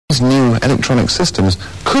These new electronic systems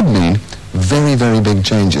could mean very, very big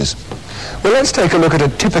changes. Well, let's take a look at a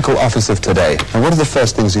typical office of today. And what are the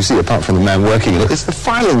first things you see, apart from the man working in it? It's the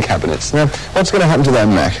filing cabinets. Now, what's going to happen to them,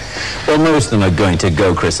 Mac? Well, most of them are going to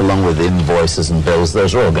go, Chris, along with invoices and bills.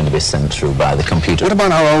 Those are all going to be sent through by the computer. What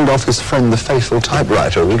about our old office friend, the faithful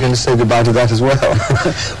typewriter? Are we going to say goodbye to that as well?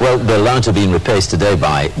 Well, they're largely being replaced today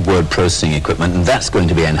by word processing equipment, and that's going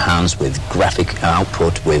to be enhanced with graphic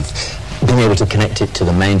output, with being able to connect it to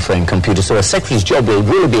the mainframe computer. So a secretary's job will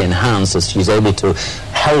really be enhanced as she's able to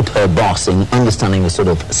help her boss in understanding the sort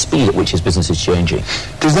of speed at which his business is changing.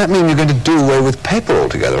 Does that mean you're going to do away with paper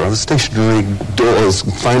altogether? Are the stationery doors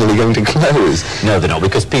finally going to close? No, they're not,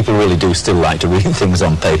 because people really do still like to read things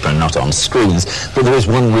on paper and not on screens. But there is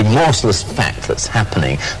one remorseless fact that's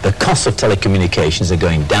happening. The cost of telecommunications are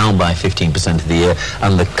going down by 15% of the year,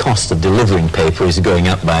 and the cost of delivering paper is going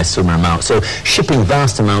up by a similar amount. So shipping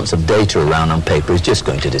vast amounts of data around on paper is just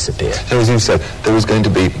going to disappear. So as you said, there is going to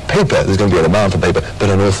be paper, there's going to be an amount of paper, but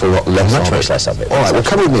an awful lot less much of it. less of it. All right, well,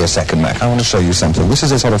 come with me a second, Mac. I want to show you something. This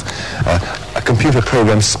is a sort of a computer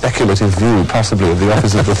program speculative view, possibly, of the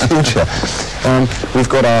office of the future. We've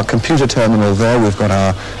got our computer terminal there, we've got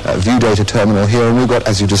our view data terminal here, and we've got,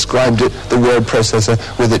 as you described it, the word processor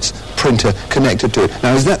with its printer connected to it.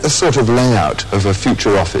 Now, is that the sort of layout of a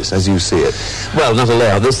future office as you see it? Well, not a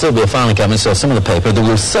layout. There'll still be a filing cabinet, so some of the paper. There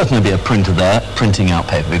will certainly be a printer there printing out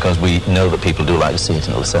paper, because we know that people do like to see it,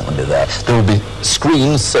 and it will certainly be there. There will be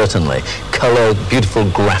screens, certainly, colour, beautiful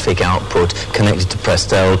graphic output connected to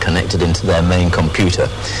Prestel, connected into their main computer.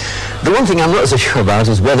 The one thing I'm not so sure about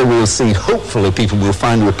is whether we'll see, hopefully people will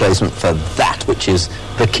find a replacement for that, which is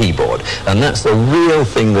the keyboard. And that's the real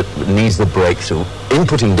thing that needs the breakthrough.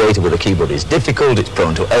 Inputting data with a keyboard is difficult, it's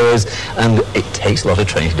prone to errors, and it takes a lot of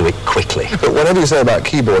training to do it quickly. But whatever you say about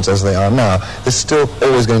keyboards as they are now, there's still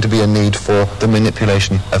always going to be a need for the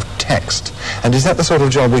manipulation of text. And is that the sort of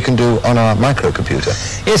job we can do on our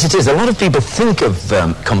microcomputer? Yes, it is. A lot of people think of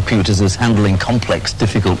computers as handling complex,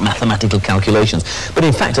 difficult mathematical calculations. But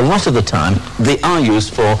in fact, a lot of the time, they are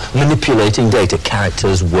used for manipulating data,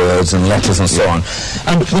 characters, words, and letters, and so on.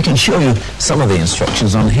 And we can show you some of the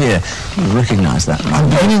instructions on here. You recognise that? I'm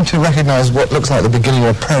beginning to recognise what looks like the beginning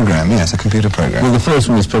of a program. Yes, a computer program. Well, the first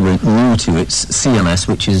one is probably new to you. It's CLS,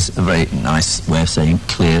 which is a very nice way of saying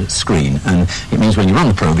clear screen. And it means when you run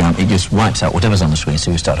the program, it just wipes out whatever's on the screen,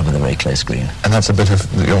 so you start off with a very clear screen. And that's a bit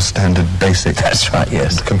of your standard basic... That's right,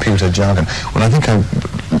 yes. ...computer jargon. Well, I think I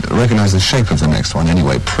recognise the shape of the next one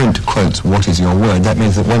anyway. Print quotes, what is your word? That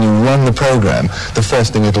means that when you run the program, the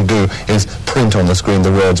first thing it'll do is print on the screen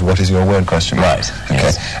the words, what is your word, question mark. Right, okay.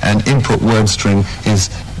 Yes. And input word string is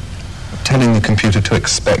telling the computer to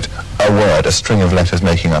expect a word, a string of letters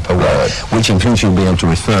making up a word. Which in future you'll be able to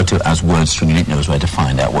refer to as word string, and it knows where to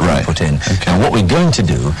find out what you put in. Okay. And what we're going to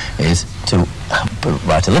do is to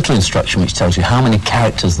write a little instruction which tells you how many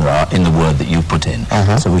characters there are in the word that you've put in.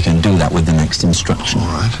 So we can do that with the next instruction. All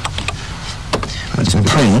right. It's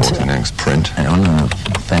print. Next, print.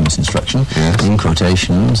 Famous instruction. Yes. In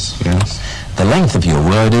quotations. Yes. The length of your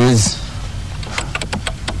word is...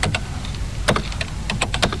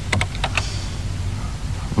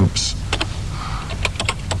 Oops.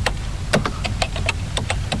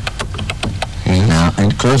 Yes. Now,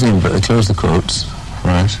 and close the quotes.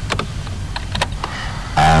 Right.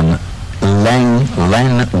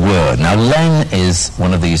 Len word. Now, len is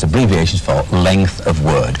one of these abbreviations for length of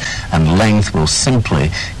word, and length will simply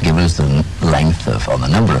give us the length of, or the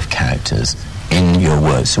number of characters in your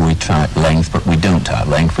word. So we type length, but we don't type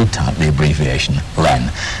length, we type the abbreviation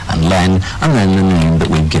len, and then the name that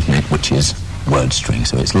we've given it, which is word string.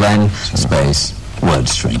 So it's len space word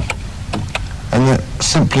string. And that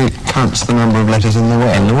simply counts the number of letters in the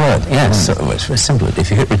word? In the word, yes. So it's very simple. If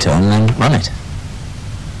you hit return, then run it.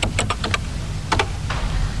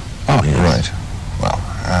 Oh, yes. Right. Well,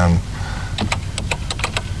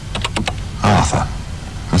 Arthur.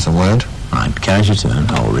 That's a word. Right, carriage return,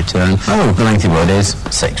 or return. Oh, the lengthy word is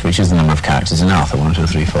 6, which is the number of characters in Arthur. 1, 2,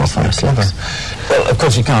 3, 4, 5, 6. Well, of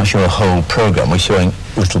course, you can't show a whole program. We're showing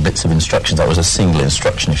little bits of instructions. That was a single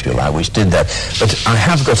instruction, if you like, which did that. But I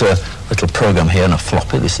have got a little program here on a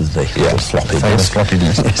floppy. This is the little floppy disk. Floppy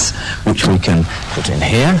disk. Yes, which we can put in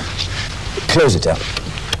here, close it up,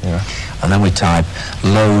 and then we type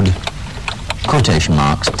load quotation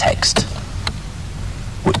marks text,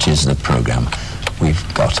 which is the program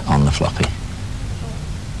we've got on the floppy.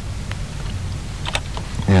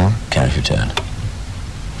 Carriage return.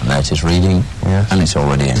 And there it is reading, and it's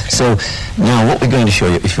already in. So now what we're going to show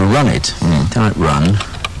you, if you run it, type run,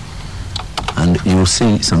 and you'll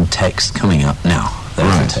see some text coming up now.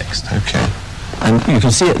 There's the text. Okay. And you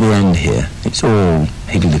can see at the end here, it's all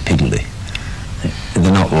higgledy-piggledy.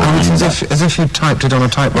 They're not lined up. As if you typed it on a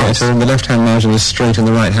typewriter, and the left-hand margin is straight and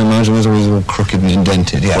the right-hand margin is always all crooked and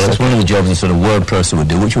indented. Yes, well, that's one of the jobs the sort of word processor would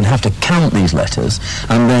do, which would have to count these letters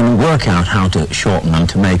and then work out how to shorten them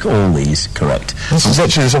to make all these correct. This is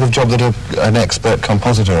actually the sort of job that an expert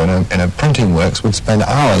compositor in a printing works would spend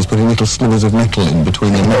hours putting little slivers of metal in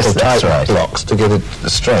between the metal type blocks to get it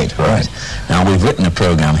straight. Right. Now, we've written a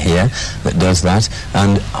program here that does that,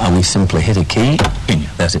 and we simply hit a key,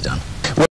 there's it done.